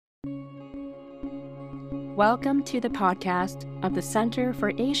Welcome to the podcast of the Center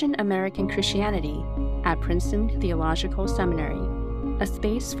for Asian American Christianity at Princeton Theological Seminary, a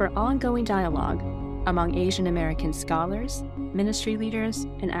space for ongoing dialogue among Asian American scholars, ministry leaders,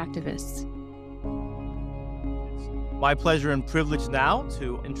 and activists. My pleasure and privilege now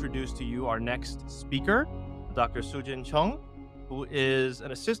to introduce to you our next speaker, Dr. Soojin Chung, who is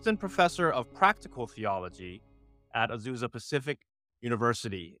an assistant professor of practical theology at Azusa Pacific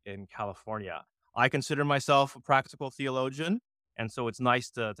University in California. I consider myself a practical theologian, and so it's nice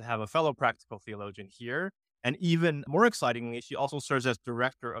to have a fellow practical theologian here. And even more excitingly, she also serves as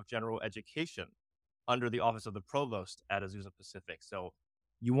Director of General Education under the Office of the Provost at Azusa Pacific. So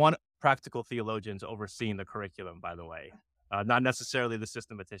you want practical theologians overseeing the curriculum, by the way, not necessarily the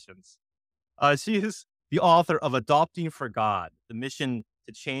systematicians. She is the author of Adopting for God, the mission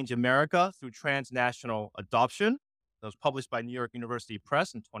to change America through transnational adoption. That was published by New York University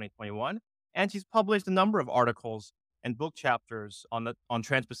Press in 2021. And she's published a number of articles and book chapters on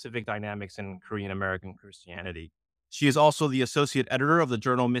trans-Pacific dynamics in Korean American Christianity. She is also the associate editor of the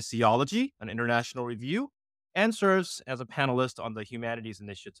journal Missiology, an international review, and serves as a panelist on the Humanities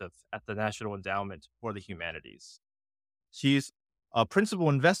Initiative at the National Endowment for the Humanities. She's a principal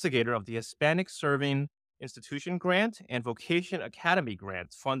investigator of the Hispanic Serving Institution Grant and Vocation Academy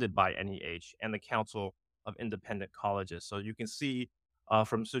grants funded by NEH and the Council of Independent Colleges. So you can see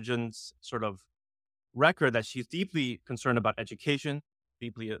from Soojin's sort of record that she's deeply concerned about education,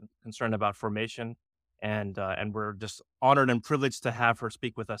 deeply concerned about formation, and we're just honored and privileged to have her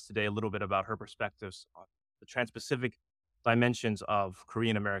speak with us today a little bit about her perspectives on the trans-Pacific dimensions of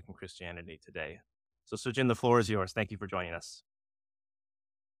Korean American Christianity today. So Soojin, the floor is yours. Thank you for joining us.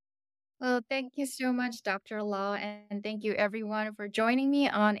 Well, thank you so much, Dr. Law, and thank you everyone for joining me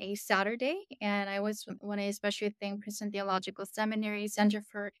on a Saturday. And I want to especially thank Princeton Theological Seminary Center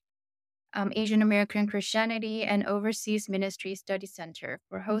for Asian American Christianity and Overseas Ministry Study Center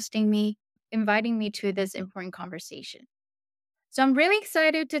for hosting me, inviting me to this important conversation. So I'm really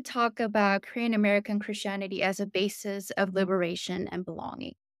excited to talk about Korean American Christianity as a basis of liberation and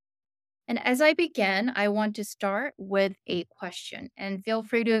belonging. And as I begin, I want to start with a question, and feel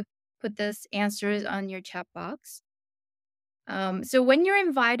free to put this answers on your chat box. So when you're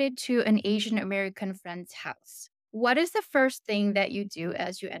invited to an Asian American friend's house, what is the first thing that you do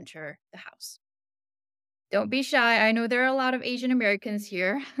as you enter the house? Don't be shy. I know there are a lot of Asian Americans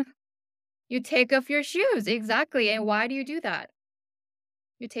here. You take off your shoes. Exactly. And why do you do that?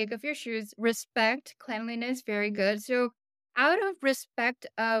 You take off your shoes. Respect, cleanliness, very good. So out of respect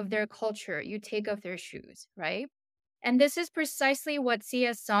of their culture, you take off their shoes, right? And this is precisely what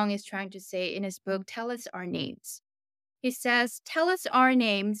C.S. Song is trying to say in his book, Tell Us Our Names. He says, tell us our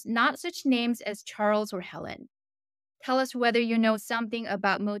names, not such names as Charles or Helen. Tell us whether you know something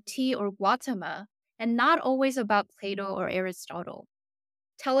about Moti or Gautama, and not always about Plato or Aristotle.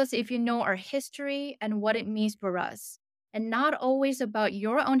 Tell us if you know our history and what it means for us, and not always about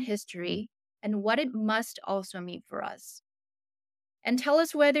your own history and what it must also mean for us. And tell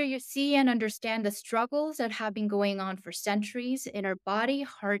us whether you see and understand the struggles that have been going on for centuries in our body,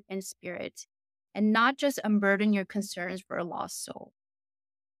 heart, and spirit, and not just unburden your concerns for a lost soul.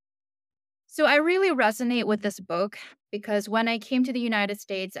 So I really resonate with this book because when I came to the United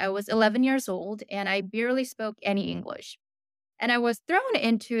States, I was 11 years old and I barely spoke any English. And I was thrown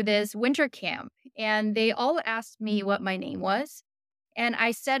into this winter camp, and they all asked me what my name was. And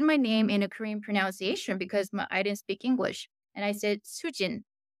I said my name in a Korean pronunciation because I didn't speak English. And I said, Soojin.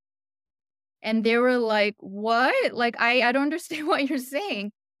 And they were like, what? Like, I don't understand what you're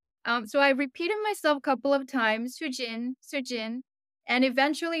saying. So I repeated myself a couple of times, Soojin, Soojin. And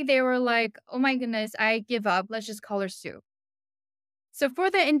eventually they were like, oh my goodness, I give up. Let's just call her Sue. So for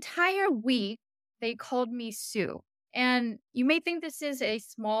the entire week, they called me Sue. And you may think this is a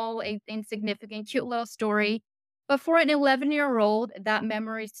small, insignificant, cute little story. But for an 11-year-old, that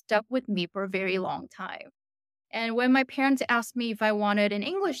memory stuck with me for a very long time. And when my parents asked me if I wanted an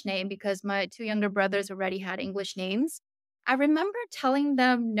English name because my two younger brothers already had English names, I remember telling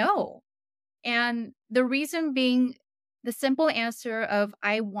them no. And the reason being the simple answer of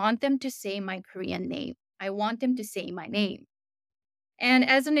I want them to say my Korean name. I want them to say my name. And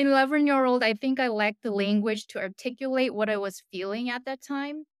as an 11-year-old, I think I lacked the language to articulate what I was feeling at that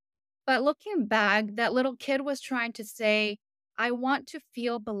time. But looking back, that little kid was trying to say, I want to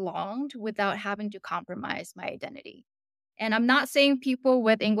feel belonged without having to compromise my identity. And I'm not saying people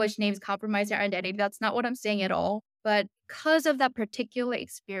with English names compromise their identity. That's not what I'm saying at all. But because of that particular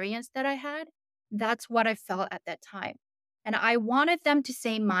experience that I had, that's what I felt at that time. And I wanted them to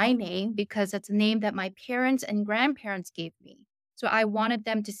say my name because it's a name that my parents and grandparents gave me. So I wanted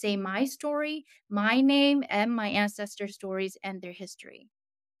them to say my story, my name, and my ancestor stories and their history.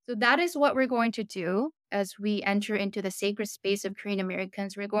 So that is what we're going to do as we enter into the sacred space of Korean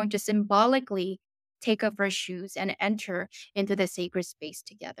Americans. We're going to symbolically take off our shoes and enter into the sacred space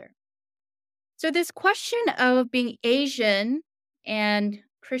together. So this question of being Asian and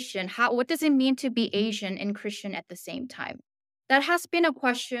Christian, what does it mean to be Asian and Christian at the same time? That has been a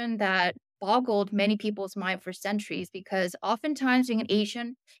question that boggled many people's mind for centuries because oftentimes being an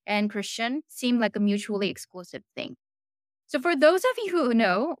Asian and Christian seem like a mutually exclusive thing. So for those of you who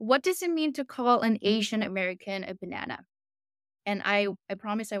know, what does it mean to call an Asian American a banana? And I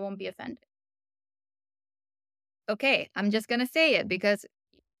promise I won't be offended. Okay, I'm just gonna say it because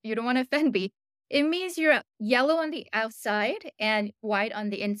you don't want to offend me. It means you're yellow on the outside and white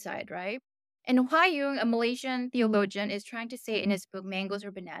on the inside, right? And Hwa-young, a Malaysian theologian, is trying to say in his book Mangoes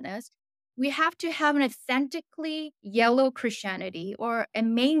or Bananas, we have to have an authentically yellow Christianity or a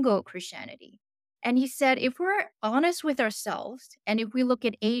mango Christianity. And he said, if we're honest with ourselves and if we look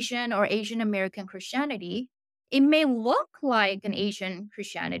at Asian or Asian American Christianity, it may look like an Asian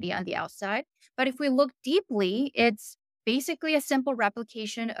Christianity on the outside, but if we look deeply, it's basically a simple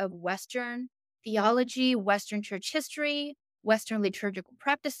replication of Western theology, Western church history, Western liturgical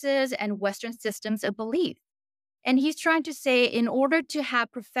practices, and Western systems of belief. And he's trying to say, in order to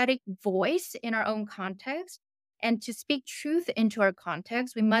have prophetic voice in our own context and to speak truth into our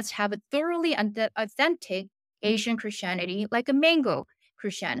context, we must have a thoroughly authentic Asian Christianity, like a mango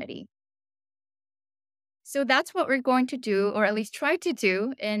Christianity. So that's what we're going to do, or at least try to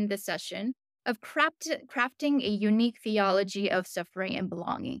do in this session of crafting a unique theology of suffering and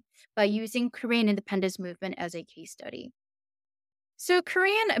belonging by using Korean independence movement as a case study. So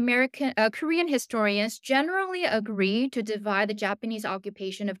Korean historians generally agree to divide the Japanese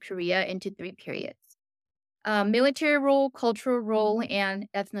occupation of Korea into three periods: military rule, cultural rule, and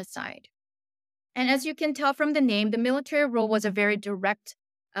ethnocide. And as you can tell from the name, the military rule was a very direct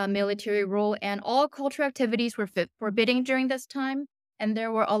military rule, and all cultural activities were forbidden during this time, and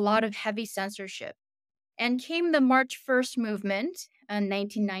there were a lot of heavy censorship. And came the March 1st movement in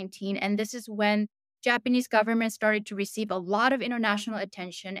 1919, and this is when Japanese government started to receive a lot of international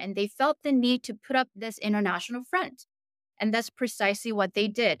attention, and they felt the need to put up this international front. And that's precisely what they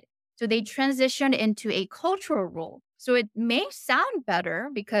did. So they transitioned into a cultural rule. So it may sound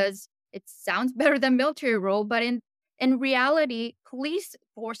better because it sounds better than military rule, but in reality, police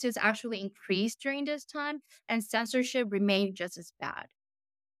forces actually increased during this time and censorship remained just as bad.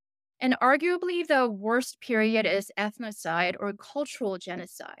 And arguably the worst period is ethnocide or cultural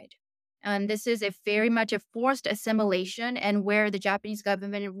genocide. And this is a very much a forced assimilation and where the Japanese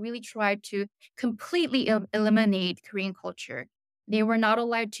government really tried to completely eliminate Korean culture. They were not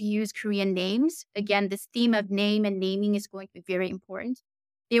allowed to use Korean names. Again, this theme of name and naming is going to be very important.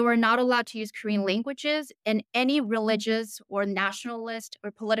 They were not allowed to use Korean languages, and any religious or nationalist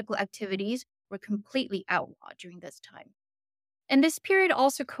or political activities were completely outlawed during this time. And this period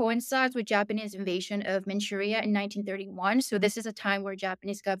also coincides with Japanese invasion of Manchuria in 1931. So this is a time where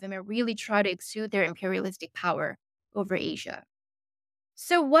Japanese government really tried to exude their imperialistic power over Asia.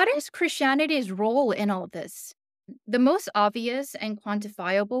 So what is Christianity's role in all this? The most obvious and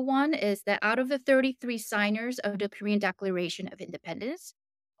quantifiable one is that out of the 33 signers of the Korean Declaration of Independence,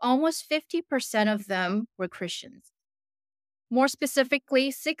 almost 50% of them were Christians. More specifically,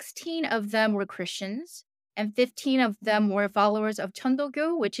 16 of them were Christians, and 15 of them were followers of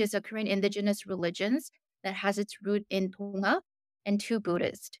Cheondogyo, which is a Korean indigenous religion that has its root in Dongha, and 2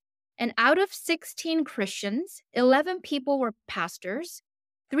 Buddhists. And out of 16 Christians, 11 people were pastors,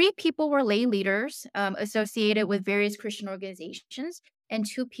 3 people were lay leaders associated with various Christian organizations, and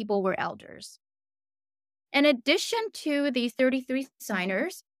 2 people were elders. In addition to these 33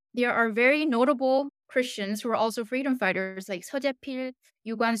 signers, there are very notable Christians who are also freedom fighters like Seo Jae-pil,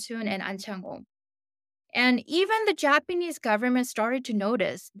 Yu Kwan-soon, and An Chang-ho. And even the Japanese government started to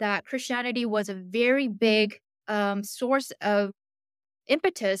notice that Christianity was a very big source of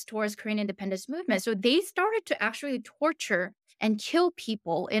impetus towards Korean independence movement. So they started to actually torture and kill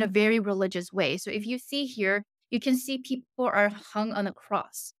people in a very religious way. So if you see here, you can see people are hung on a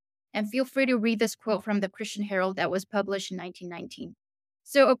cross. And feel free to read this quote from the Christian Herald that was published in 1919.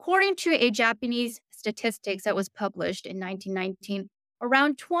 So according to a Japanese statistics that was published in 1919,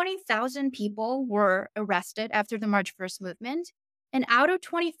 around 20,000 people were arrested after the March 1st movement. And out of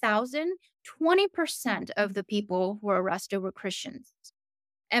 20,000, 20% of the people who were arrested were Christians.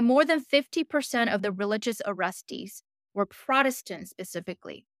 And more than 50% of the religious arrestees were Protestants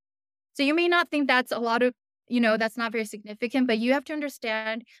specifically. So you may not think that's a lot of, that's not very significant, but you have to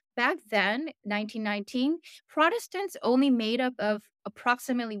understand back then, 1919, Protestants only made up of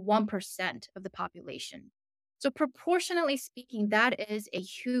approximately 1% of the population. So proportionally speaking, that is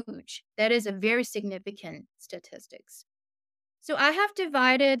a very significant statistics. So I have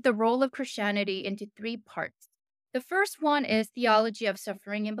divided the role of Christianity into three parts. The first one is theology of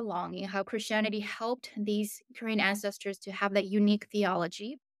suffering and belonging, how Christianity helped these Korean ancestors to have that unique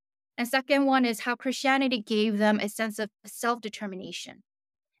theology. And second one is how Christianity gave them a sense of self-determination.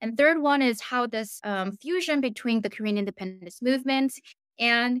 And third one is how this fusion between the Korean independence movement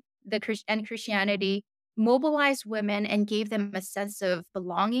and and Christianity mobilized women and gave them a sense of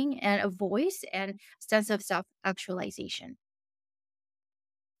belonging and a voice and sense of self-actualization.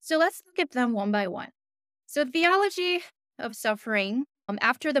 So let's look at them one by one. So theology of suffering,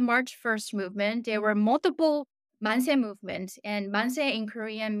 after the March 1st movement, there were multiple manse movements, and manse in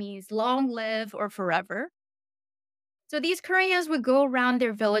Korean means long live or forever. So these Koreans would go around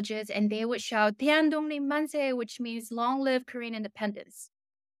their villages and they would shout 대한독립 만세, which means long live Korean independence.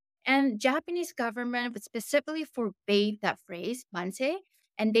 And Japanese government would specifically forbade that phrase, manse,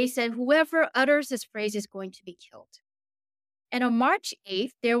 and they said whoever utters this phrase is going to be killed. And on March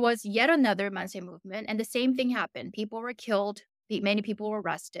 8th, there was yet another manse movement, and the same thing happened. People were killed, many people were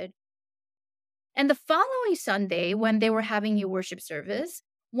arrested. And the following Sunday, when they were having a worship service,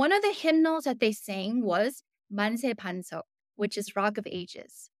 one of the hymnals that they sang was 만세 반석, which is Rock of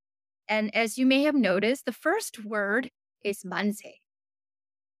Ages. And as you may have noticed, the first word is 만세.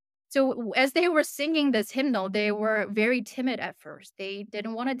 So as they were singing this hymnal, they were very timid at first. They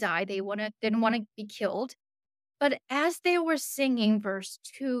didn't want to die. Didn't want to be killed. But as they were singing verse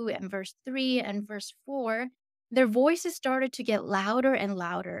 2 and verse 3 and verse 4, their voices started to get louder and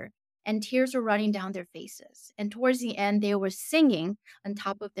louder, and tears were running down their faces. And towards the end, they were singing on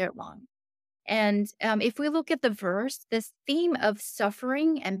top of their lungs. And if we look at the verse, this theme of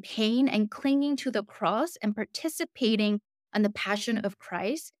suffering and pain and clinging to the cross and participating on the passion of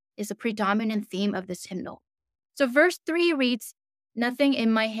Christ is a predominant theme of this hymnal. So verse 3 reads, "Nothing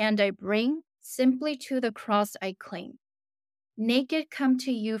in my hand I bring, simply to the cross I cling. Naked come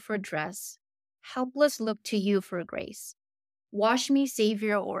to you for dress, helpless look to you for grace. Wash me,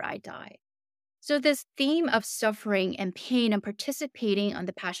 Savior, or I die." So this theme of suffering and pain and participating on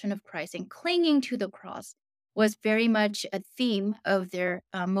the passion of Christ and clinging to the cross was very much a theme of their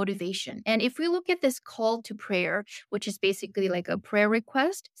motivation. And if we look at this call to prayer, which is basically like a prayer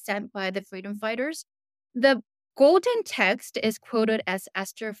request sent by the freedom fighters, the golden text is quoted as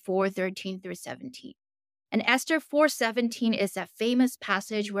Esther 4:13 through 17. And Esther 4:17 is that famous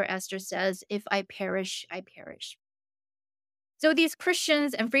passage where Esther says, "If I perish, I perish." So these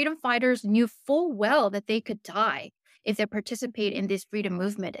Christians and freedom fighters knew full well that they could die if they participate in this freedom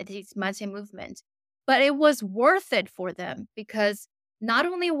movement, these Manse movements. But it was worth it for them because not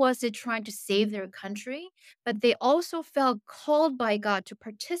only was it trying to save their country, but they also felt called by God to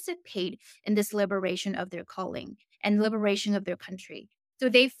participate in this liberation of their calling and liberation of their country. So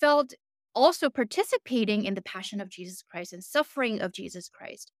they felt also participating in the passion of Jesus Christ and suffering of Jesus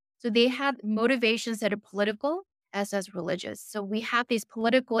Christ. So they had motivations that are political as religious. So we have these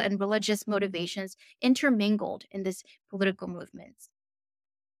political and religious motivations intermingled in this political movements.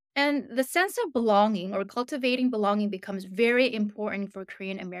 And the sense of belonging or cultivating belonging becomes very important for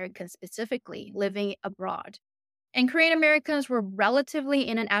Korean Americans specifically living abroad. And Korean Americans were relatively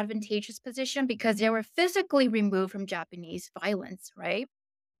in an advantageous position because they were physically removed from Japanese violence, right?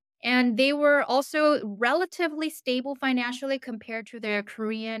 And they were also relatively stable financially compared to their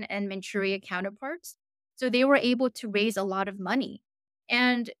Korean and Manchuria counterparts. So they were able to raise a lot of money.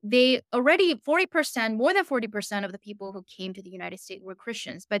 And they already 40%, more than 40% of the people who came to the United States were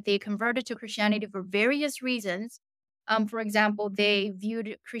Christians, but they converted to Christianity for various reasons. For example, they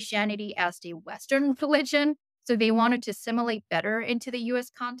viewed Christianity as the Western religion. So they wanted to assimilate better into the US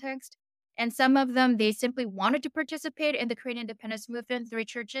context. And some of them, they simply wanted to participate in the Korean independence movement through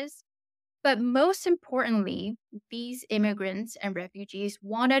churches. But most importantly, these immigrants and refugees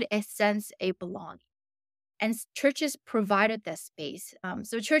wanted a sense of belonging. And churches provided that space.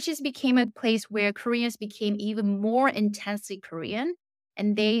 So churches became a place where Koreans became even more intensely Korean.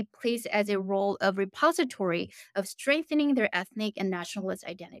 And they placed as a role of repository of strengthening their ethnic and nationalist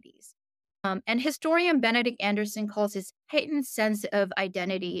identities. And historian Benedict Anderson calls this heightened sense of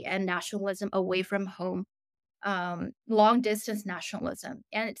identity and nationalism away from home long distance nationalism.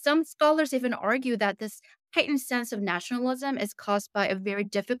 And some scholars even argue that this heightened sense of nationalism is caused by a very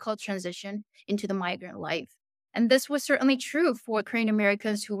difficult transition into the migrant life. And this was certainly true for Korean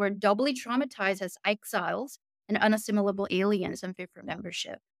Americans who were doubly traumatized as exiles and unassimilable aliens unfit for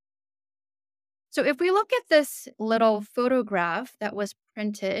membership. So if we look at this little photograph that was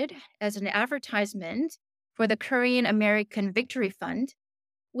printed as an advertisement for the Korean American Victory Fund,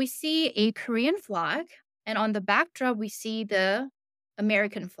 we see a Korean flag, and on the backdrop, we see the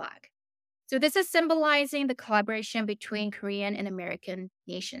American flag. So this is symbolizing the collaboration between Korean and American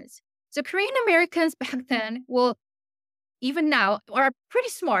nations. So Korean Americans back then, well, even now, are pretty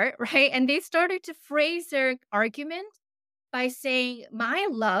smart, right? And they started to phrase their argument by saying, my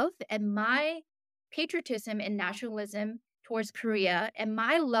love and my patriotism and nationalism towards Korea and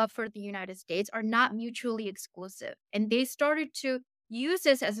my love for the United States are not mutually exclusive. And they started to use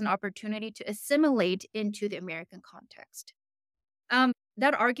this as an opportunity to assimilate into the American context.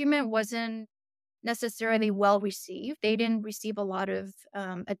 That argument wasn't necessarily well received. They didn't receive a lot of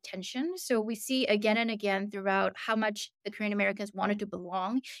attention. So we see again and again throughout how much the Korean Americans wanted to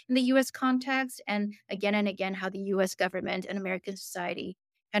belong in the US context, and again how the US government and American society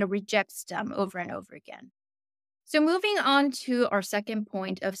kind of rejects them over and over again. So moving on to our second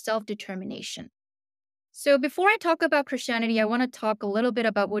point of self-determination. So before I talk about Christianity, I want to talk a little bit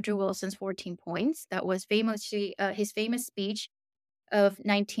about Woodrow Wilson's 14 points. That was famously his famous speech of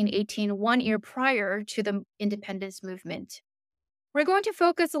 1918, 1 year prior to the independence movement. We're going to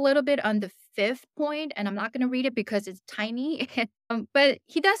focus a little bit on the fifth point, and I'm not going to read it because it's tiny. But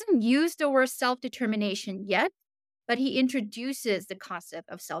he doesn't use the word self determination yet, but he introduces the concept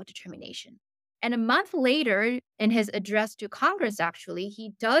of self determination. And a month later, in his address to Congress, actually,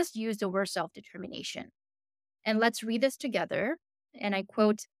 he does use the word self determination. And let's read this together. And I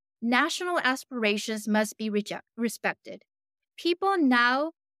quote, national aspirations must be respected. People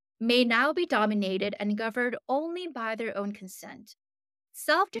may now be dominated and governed only by their own consent.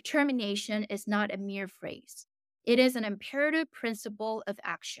 Self-determination is not a mere phrase. It is an imperative principle of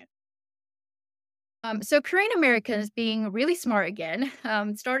action. So Korean Americans, being really smart again,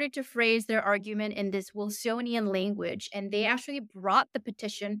 started to phrase their argument in this Wilsonian language, and they actually brought the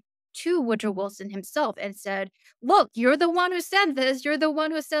petition to Woodrow Wilson himself and said, look, you're the one who said this. You're the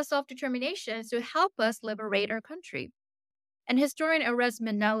one who says self-determination. So help us liberate our country. And historian Erez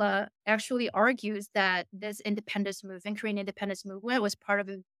Manella actually argues that this independence movement, Korean independence movement, was part of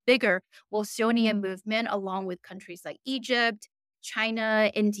a bigger Wilsonian movement along with countries like Egypt, China,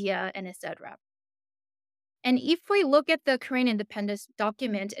 India, and etc. And if we look at the Korean independence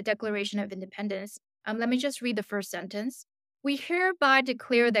document, a Declaration of Independence, let me just read the first sentence. We hereby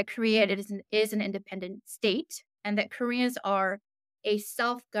declare that Korea is an independent state and that Koreans are a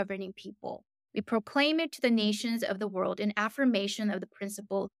self-governing people. We proclaim it to the nations of the world in affirmation of the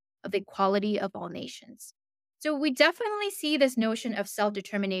principle of the equality of all nations. So we definitely see this notion of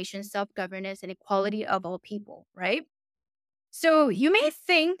self-determination, self-governance, and equality of all people, right? So you may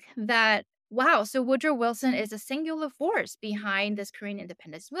think that, wow, so Woodrow Wilson is a singular force behind this Korean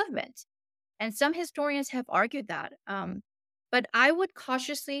independence movement. And some historians have argued that. But I would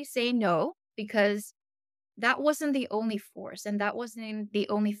cautiously say no, because that wasn't the only force and that wasn't the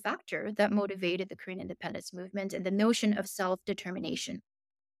only factor that motivated the Korean independence movement and the notion of self-determination.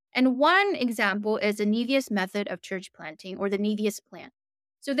 And one example is the Nevius method of church planting, or the Nevius plan.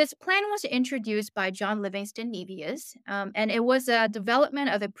 So this plan was introduced by John Livingston Nevius, and it was a development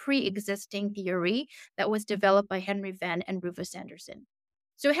of a pre-existing theory that was developed by Henry Venn and Rufus Anderson.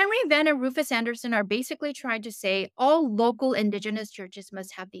 So Henry Venn and Rufus Anderson are basically trying to say all local indigenous churches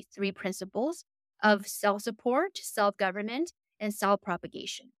must have these three principles of self-support, self-government, and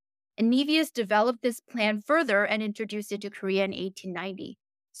self-propagation. And Nevius developed this plan further and introduced it to Korea in 1890.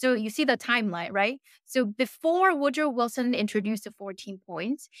 So you see the timeline, right? So before Woodrow Wilson introduced the 14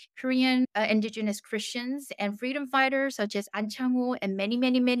 points, Korean indigenous Christians and freedom fighters such as An Chang-ho and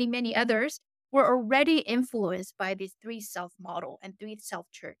many others were already influenced by these three self model and three self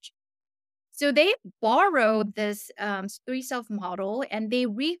church. So they borrowed this three self model and they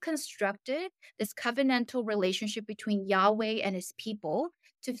reconstructed this covenantal relationship between Yahweh and his people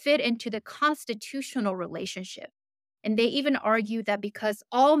to fit into the constitutional relationship. And they even argue that because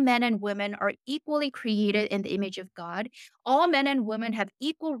all men and women are equally created in the image of God, all men and women have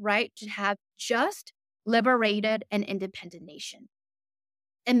equal right to have just, liberated, and independent nation.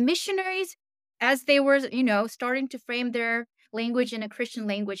 And missionaries, as they were, starting to frame their language in a Christian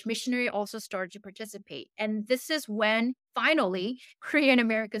language, missionary also started to participate. And this is when finally Korean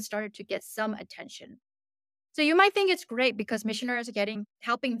Americans started to get some attention. So you might think it's great because missionaries are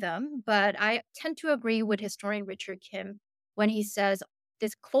helping them, but I tend to agree with historian Richard Kim when he says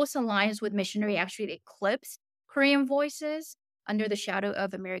this close alliance with missionary actually eclipsed Korean voices under the shadow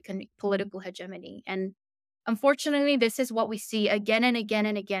of American political hegemony. And Unfortunately, this is what we see again and again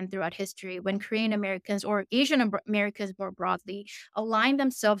and again throughout history when Korean Americans or Asian Americans more broadly align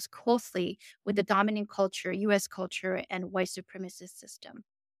themselves closely with the dominant culture, US culture, and white supremacist system.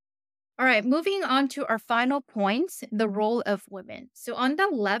 All right, moving on to our final points, the role of women. So on the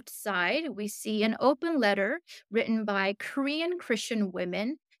left side, we see an open letter written by Korean Christian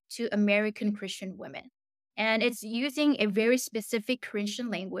women to American Christian women. And it's using a very specific Christian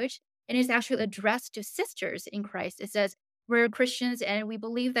language and is actually addressed to sisters in Christ. It says, "We're Christians and we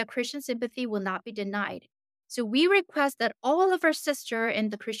believe that Christian sympathy will not be denied. So we request that all of our sister in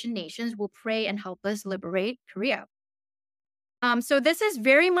the Christian nations will pray and help us liberate Korea." So this is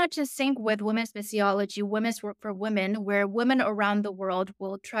very much in sync with women's missiology, women's work for women, where women around the world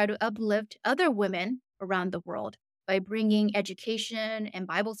will try to uplift other women around the world by bringing education and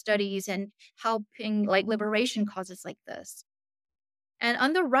Bible studies and helping like liberation causes like this. And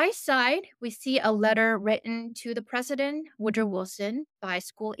on the right side, we see a letter written to the president, Woodrow Wilson, by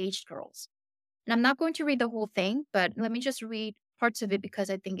school-aged girls. And I'm not going to read the whole thing, but let me just read parts of it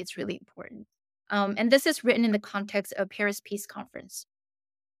because I think it's really important. And this is written in the context of Paris Peace Conference.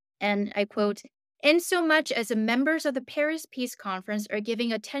 And I quote, "In so much as the members of the Paris Peace Conference are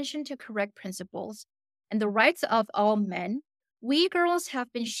giving attention to correct principles and the rights of all men, we girls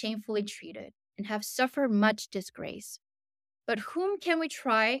have been shamefully treated and have suffered much disgrace. But whom can we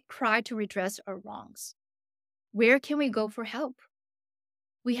cry to redress our wrongs? Where can we go for help?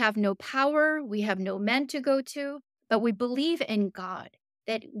 We have no power, we have no men to go to, but we believe in God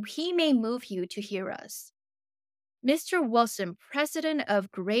that He may move you to hear us. Mr. Wilson, President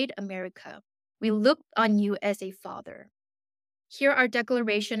of Great America, we look on you as a father. Hear our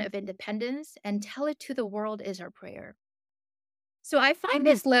Declaration of Independence and tell it to the world is our prayer." So I find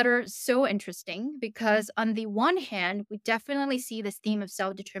this letter so interesting because, on the one hand, we definitely see this theme of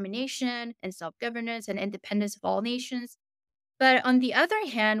self determination and self governance and independence of all nations. But on the other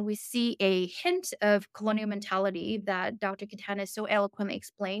hand, we see a hint of colonial mentality that Dr. Katana so eloquently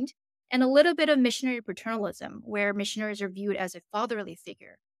explained, and a little bit of missionary paternalism, where missionaries are viewed as a fatherly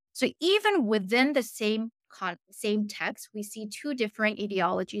figure. So even within the same text, we see two different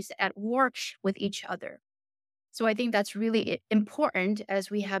ideologies at war with each other. So I think that's really important as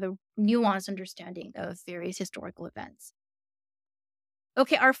we have a nuanced understanding of various historical events.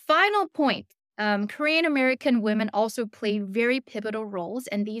 Okay, our final point. Korean American women also play very pivotal roles,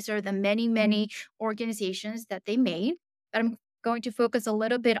 and these are the many, many organizations that they made. But I'm going to focus a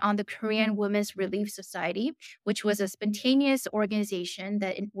little bit on the Korean Women's Relief Society, which was a spontaneous organization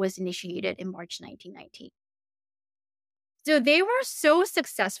that was initiated in March 1919. So they were so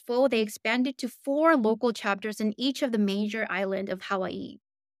successful, they expanded to 4 local chapters in each of the major island of Hawaii.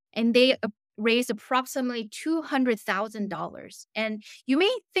 And they raised approximately $200,000. And you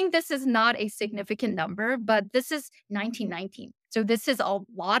may think this is not a significant number, but this is 1919. So this is a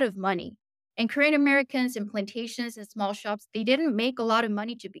lot of money. And Korean Americans in plantations and small shops, they didn't make a lot of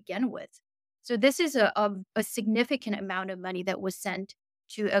money to begin with. So this is a significant amount of money that was sent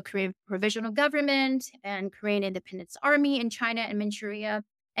to a Korean provisional government and Korean Independence Army in China and Manchuria,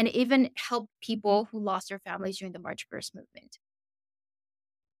 and even helped people who lost their families during the March First movement.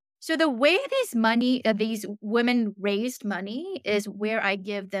 So the way these women raised money is where I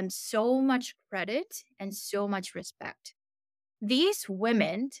give them so much credit and so much respect. These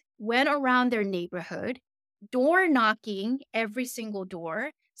women went around their neighborhood, door knocking every single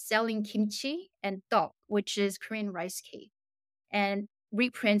door, selling kimchi and tteok, which is Korean rice cake, and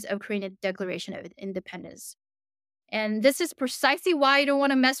reprints of Korean Declaration of Independence. And this is precisely why I don't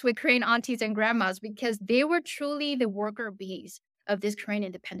want to mess with Korean aunties and grandmas, because they were truly the worker bees of this Korean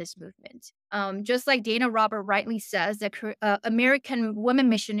independence movement. Just like Dana Robert rightly says, that American women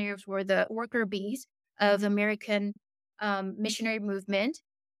missionaries were the worker bees of the American missionary movement,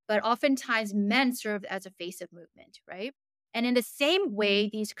 but oftentimes men served as a face of movement, right? And in the same way,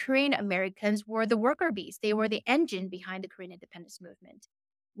 these Korean Americans were the worker bees. They were the engine behind the Korean independence movement,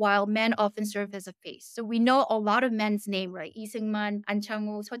 while men often served as a face. So we know a lot of men's name, right? Lee Seung-man, An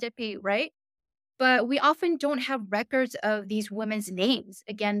Chang-woo, Seo Jae-pil, right? But we often don't have records of these women's names.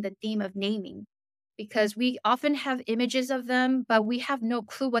 Again, the theme of naming, because we often have images of them, but we have no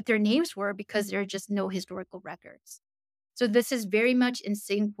clue what their names were because there are just no historical records. So this is very much in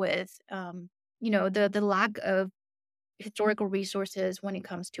sync with, the lack of historical resources when it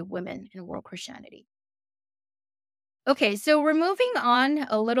comes to women in world Christianity. Okay, so we're moving on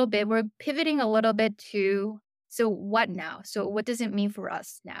a little bit. We're pivoting a little bit to, so what now? So what does it mean for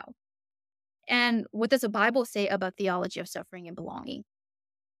us now? And what does the Bible say about theology of suffering and belonging?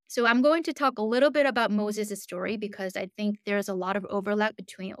 So I'm going to talk a little bit about Moses' story because I think there's a lot of overlap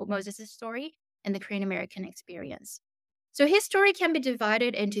between Moses' story in the Korean American experience. So his story can be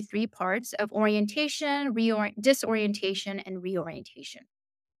divided into three parts of orientation, disorientation, and reorientation.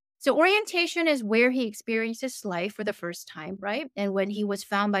 So orientation is where he experiences life for the first time, right? And when he was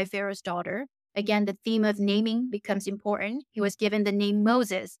found by Pharaoh's daughter, again, the theme of naming becomes important. He was given the name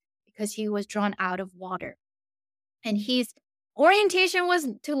Moses because he was drawn out of water. And his orientation was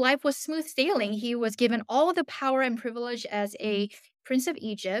to life was smooth sailing. He was given all the power and privilege as a prince of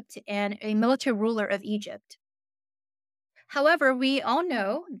Egypt and a military ruler of Egypt. However, we all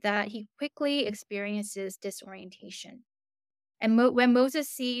know that he quickly experiences disorientation. And when Moses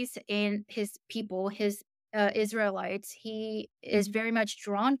sees in his people, his Israelites, he is very much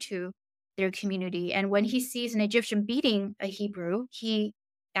drawn to their community. And when he sees an Egyptian beating a Hebrew, he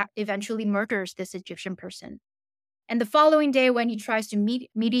eventually murders this Egyptian person. And the following day, when he tries to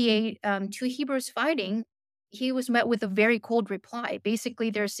mediate two Hebrews fighting, he was met with a very cold reply. Basically,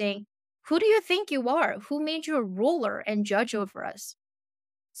 they're saying, "Who do you think you are? Who made you a ruler and judge over us?"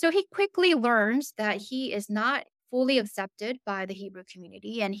 So he quickly learns that he is not fully accepted by the Hebrew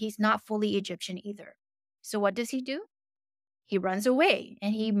community and he's not fully Egyptian either. So what does he do? He runs away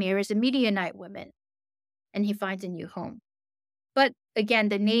and he marries a Midianite woman and he finds a new home. But again,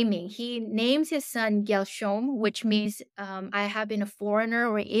 the naming, he names his son Gershom, which means I have been a foreigner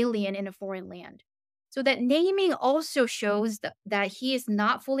or alien in a foreign land. So that naming also shows that he is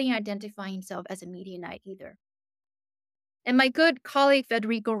not fully identifying himself as a Midianite either. And my good colleague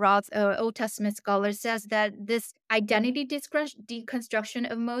Federico Roth, Old Testament scholar, says that this identity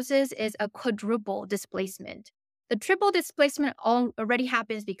deconstruction of Moses is a quadruple displacement. The triple displacement already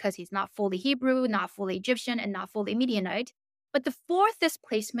happens because he's not fully Hebrew, not fully Egyptian, and not fully Midianite. But the fourth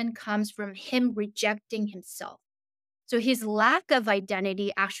displacement comes from him rejecting himself. So his lack of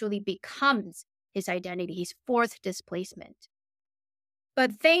identity actually becomes his identity, his fourth displacement.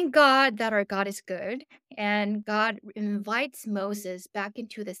 But thank God that our God is good, and God invites Moses back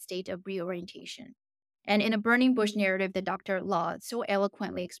into the state of reorientation. And in a burning bush narrative that Dr. Law so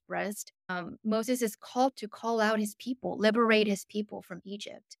eloquently expressed, Moses is called to call out his people, liberate his people from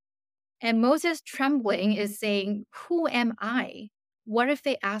Egypt. And Moses, trembling, is saying, "Who am I? What if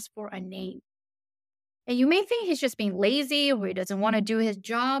they ask for a name?" And you may think he's just being lazy or he doesn't want to do his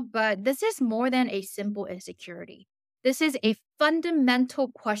job, but this is more than a simple insecurity. This is a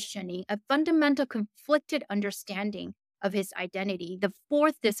fundamental questioning, a fundamental conflicted understanding of his identity, the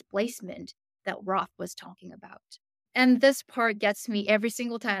fourth displacement that Roth was talking about. And this part gets me every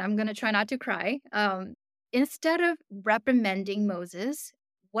single time. I'm going to try not to cry. Instead of reprimanding Moses,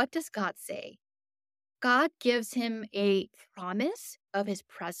 what does God say? God gives him a promise of his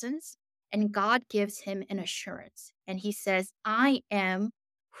presence, and God gives him an assurance. And he says, "I am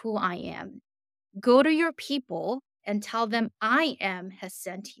who I am. Go to your people and tell them I am has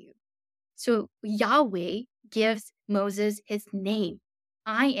sent you." So Yahweh gives Moses his name.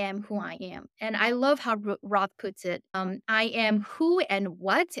 I am who I am. And I love how Roth puts it. I am who and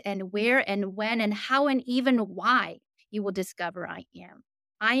what and where and when and how and even why you will discover I am.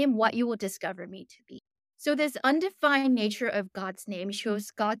 I am what you will discover me to be. So, this undefined nature of God's name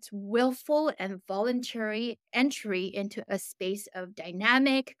shows God's willful and voluntary entry into a space of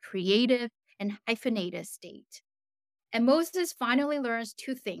dynamic, creative, and hyphenated state. And Moses finally learns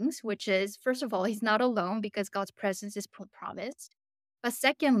two things, which is, first of all, he's not alone because God's presence is promised. But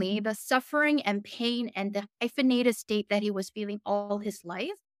secondly, the suffering and pain and the hyphenated state that he was feeling all his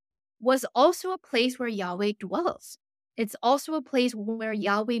life was also a place where Yahweh dwells. It's also a place where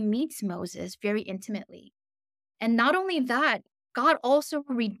Yahweh meets Moses very intimately. And not only that, God also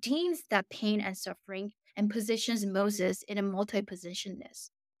redeems that pain and suffering and positions Moses in a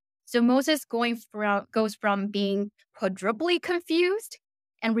multi-positionness. So Moses goes from being quadruply confused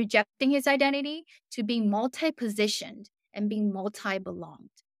and rejecting his identity to being multi-positioned and being multi-belonged.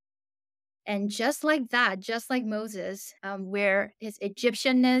 And just like that, just like Moses, where his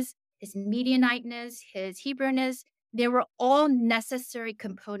Egyptianness, his Midianiteness, his Hebrewness, they were all necessary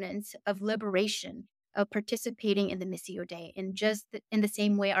components of liberation, of participating in the Missio Dei. And just in the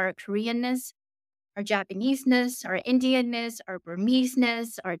same way, our Koreanness, our Japaneseness, our Indianness, our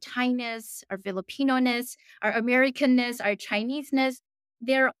Burmeseness, our Thainess, our Filipino-ness, our Americanness, our Chineseness,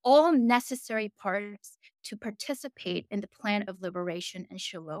 they're all necessary parts to participate in the plan of liberation and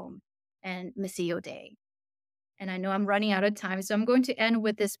shalom and Missio Dei. And I know I'm running out of time, so I'm going to end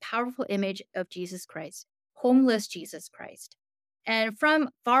with this powerful image of Jesus Christ, homeless Jesus Christ. And from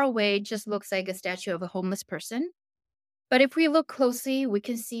far away, it just looks like a statue of a homeless person. But if we look closely, we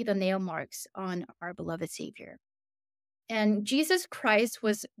can see the nail marks on our beloved Savior. And Jesus Christ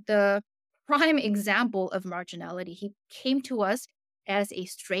was the prime example of marginality. He came to us as a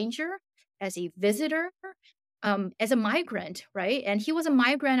stranger, as a visitor, as a migrant, right? And he was a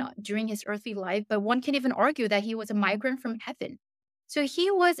migrant during his earthly life, but one can even argue that he was a migrant from heaven. So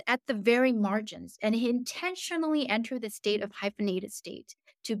he was at the very margins, and he intentionally entered the state of hyphenated state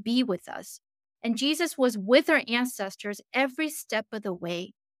to be with us. And Jesus was with our ancestors every step of the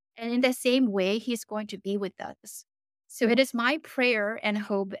way. And in the same way, he's going to be with us. So it is my prayer and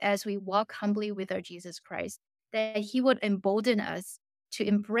hope as we walk humbly with our Jesus Christ that he would embolden us to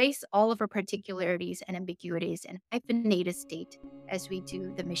embrace all of our particularities and ambiguities and hyphenated state as we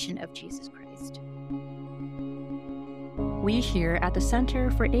do the mission of Jesus Christ. We here at the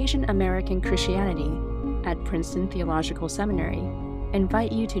Center for Asian American Christianity at Princeton Theological Seminary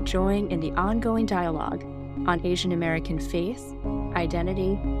invite you to join in the ongoing dialogue on Asian American faith,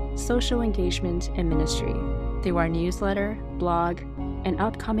 identity, social engagement, and ministry through our newsletter, blog, and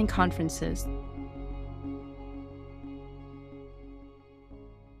upcoming conferences